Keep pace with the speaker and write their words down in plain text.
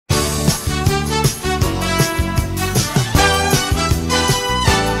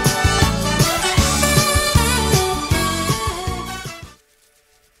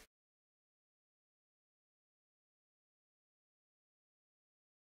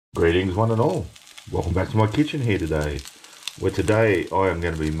Greetings one and all. Welcome back to my kitchen here today, where today I am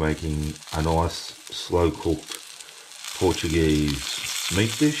going to be making a nice slow cooked Portuguese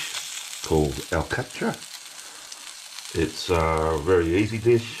meat dish called Alcatra. It's a very easy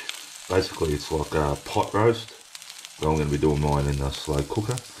dish. Basically it's like a pot roast, but I'm going to be doing mine in a slow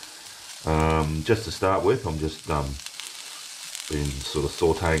cooker. Just to start with, I'm just been sort of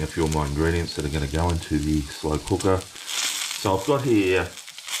sauteing a few of my ingredients that are going to go into the slow cooker. So I've got here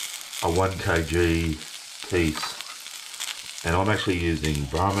a 1 kg piece, and I'm actually using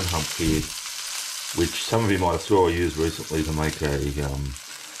Brahman hump here, which some of you might have saw I used recently to make a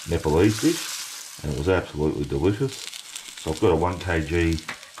Nepalese dish, and it was absolutely delicious. So I've got a 1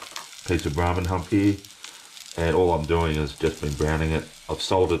 kg piece of Brahman hump here, and all I'm doing is just been browning it. I've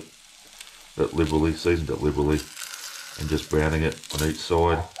salted it liberally, seasoned it liberally, and just browning it on each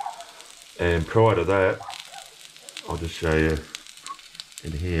side. And prior to that, I'll just show you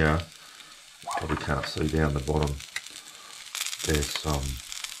in here, probably can't see down the bottom, there's some,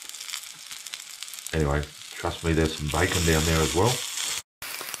 anyway, trust me, there's some bacon down there as well.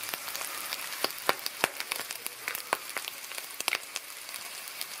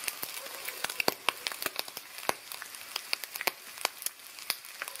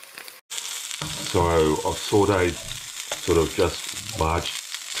 So I've sauteed sort of just large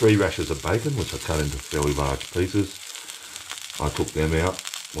 3 rashers of bacon, which I cut into fairly large pieces. I took them out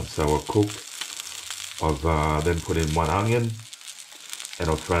once they were cooked. I've then put in 1 onion, and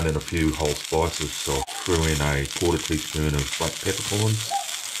I've thrown in a few whole spices. So I threw in a 1/4 teaspoon of black peppercorns,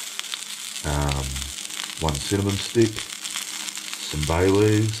 1 cinnamon stick, some bay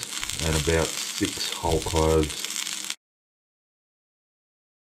leaves, and about 6 whole cloves.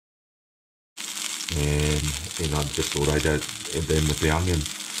 And I just sauteed that then with the onion.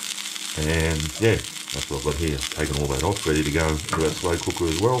 And yeah, that's what I've got here. Taken all that off, ready to go into our slow cooker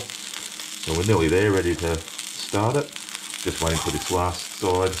as well. So we're nearly there, ready to start it. Just waiting for this last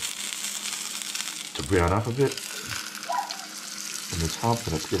side to brown up a bit. And this hump,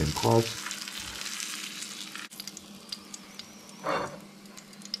 and it's getting close.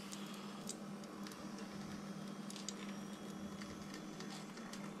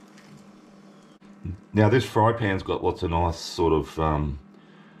 Now this fry pan's got lots of nice sort of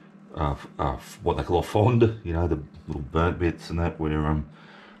what they call a fond, you know, the little burnt bits and that where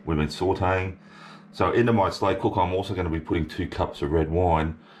we've been sauteing. So into my slow cook, I'm also going to be putting 2 cups of red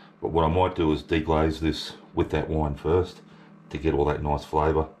wine, but what I might do is deglaze this with that wine first to get all that nice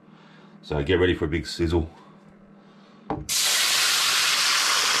flavour. So get ready for a big sizzle.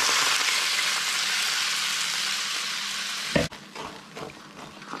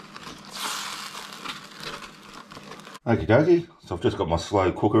 Okie dokie, so I've just got my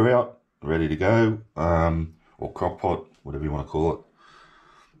slow cooker out, ready to go, or crock pot, whatever you want to call it.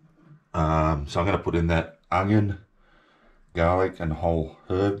 So I'm going to put in that onion, garlic and whole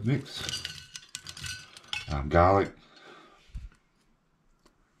herb mix. Garlic,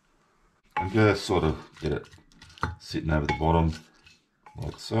 and just sort of get it sitting over the bottom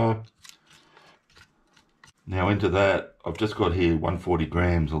like so. Now into that, I've just got here 140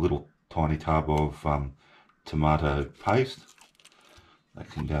 grams, a little tiny tub of tomato paste. That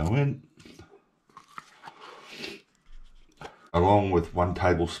can go in, along with 1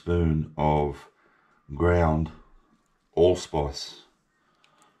 tablespoon of ground allspice.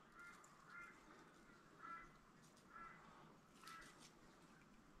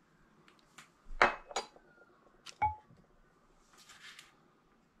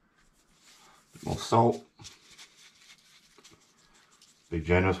 Bit more salt. Be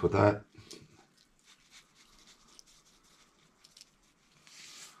generous with that.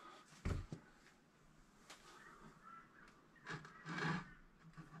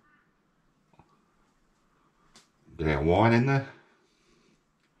 Get our wine in there.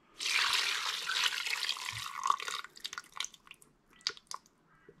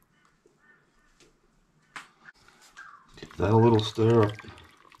 Give that a little stir up.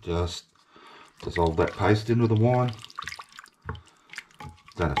 Just dissolve that paste in with the wine.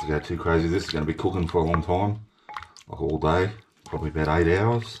 Don't have to go too crazy. This is going to be cooking for a long time, like all day, probably about 8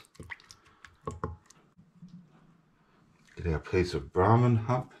 hours. Get our piece of Brahman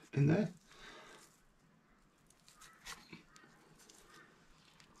hump in there.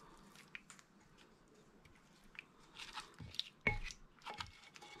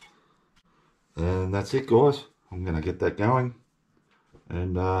 And that's it, guys. I'm going to get that going.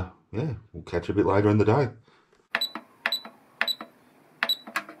 And yeah, we'll catch you a bit later in the day.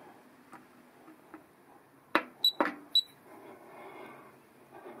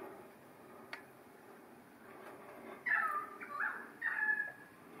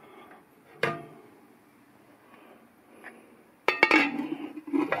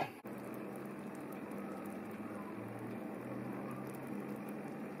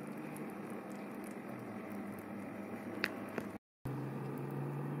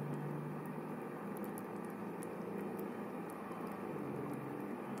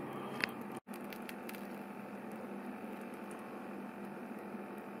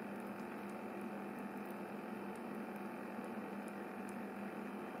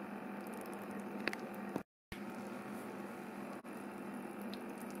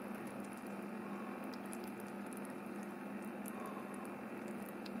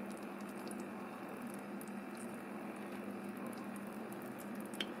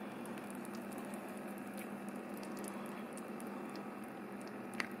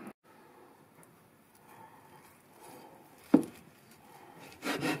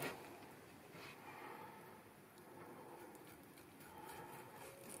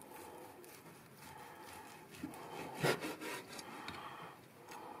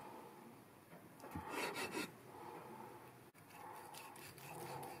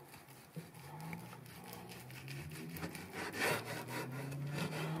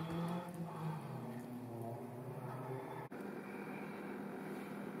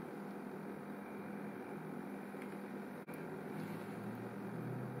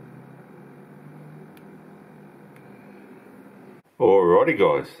 Alrighty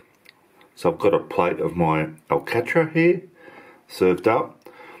guys, so I've got a plate of my Alcatra here served up.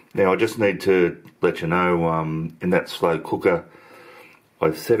 Now I just need to let you know, in that slow cooker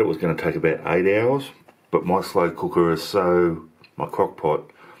I said it was going to take about 8 hours, but my slow cooker is my crock pot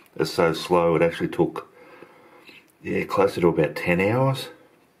is so slow it actually took closer to about 10 hours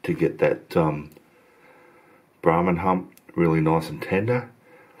to get that Brahman hump really nice and tender.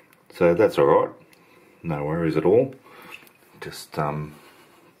 So that's alright, no worries at all. Just yeah,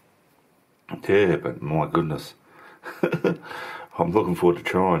 but my goodness, I'm looking forward to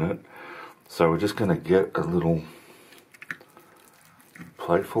trying it. So we're just going to get a little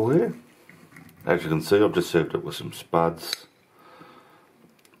plateful here. As you can see, I've just served it with some spuds.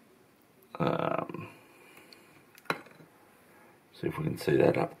 See if we can see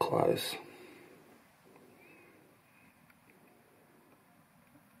that up close.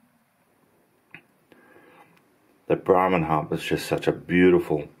 The Brahman hump is just such a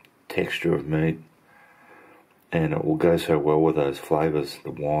beautiful texture of meat, and it will go so well with those flavours,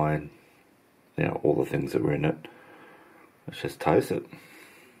 the wine, all the things that are in it. Let's just taste it.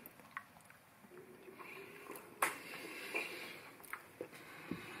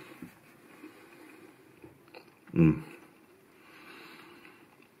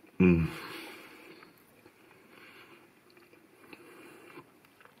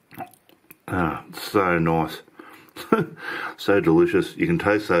 So nice. So delicious. You can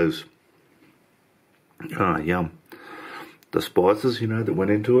taste those yum, the spices that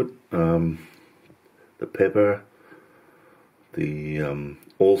went into it, the pepper, the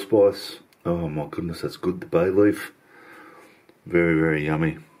allspice. Oh my goodness, that's good. The bay leaf, very, very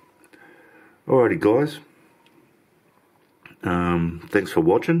yummy. Alrighty guys, thanks for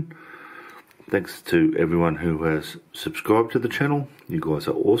watching. Thanks to everyone who has subscribed to the channel. You guys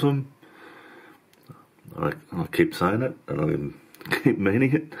are awesome. I keep saying it, and I keep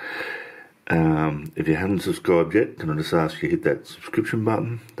meaning it. If you haven't subscribed yet, can I just ask you to hit that subscription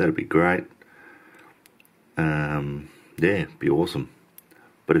button? That'd be great. Yeah, be awesome.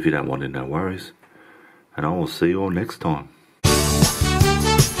 But if you don't want it, no worries. And I will see you all next time.